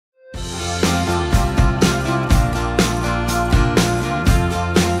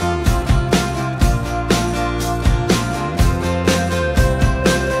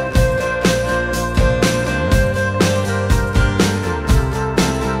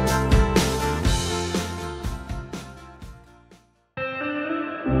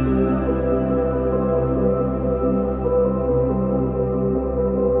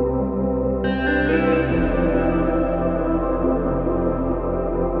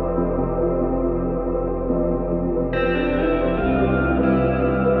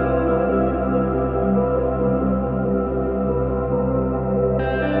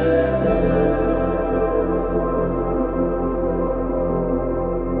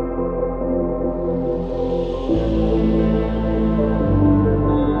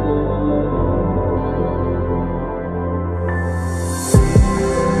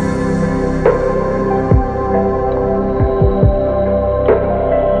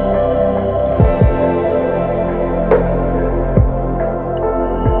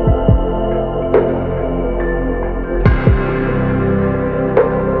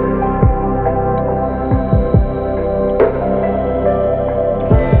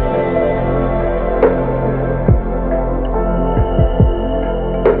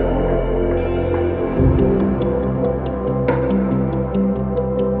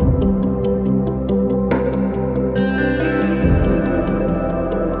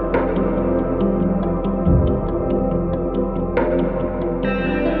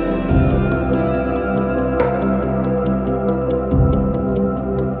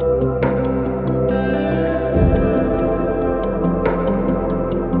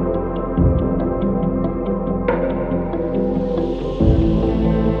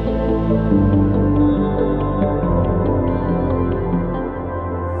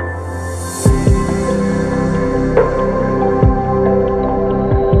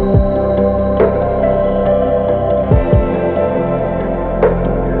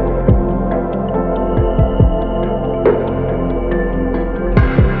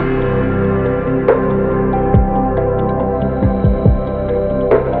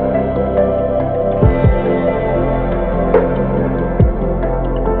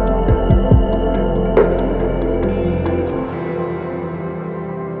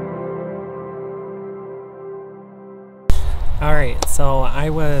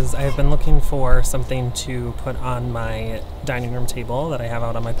I've been looking for something to put on my dining room table that I have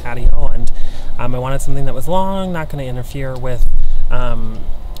out on my patio, and I wanted something that was long, not going to interfere with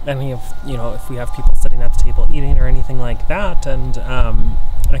any of, if we have people sitting at the table eating or anything like that. And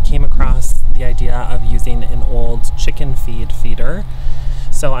I came across the idea of using an old chicken feeder.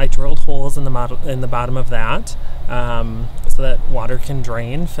 So I drilled holes in the bottom of that so that water can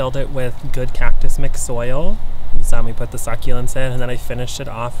drain, filled it with good cactus mix soil. You saw me put the succulents in, and then I finished it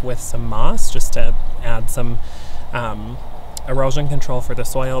off with some moss just to add some erosion control for the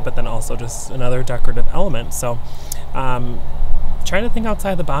soil, but then also just another decorative element. So try to think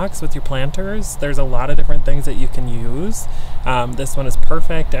outside the box with your planters. There's a lot of different things that you can use. This one is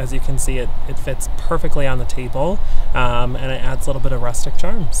perfect. As you can see, it fits perfectly on the table, and it adds a little bit of rustic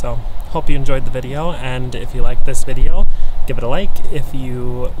charm. So hope you enjoyed the video, and if you like this video, give it a like. If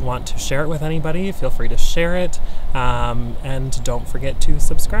you want to share it with anybody, feel free to share it, and don't forget to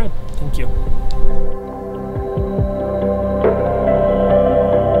subscribe. Thank you.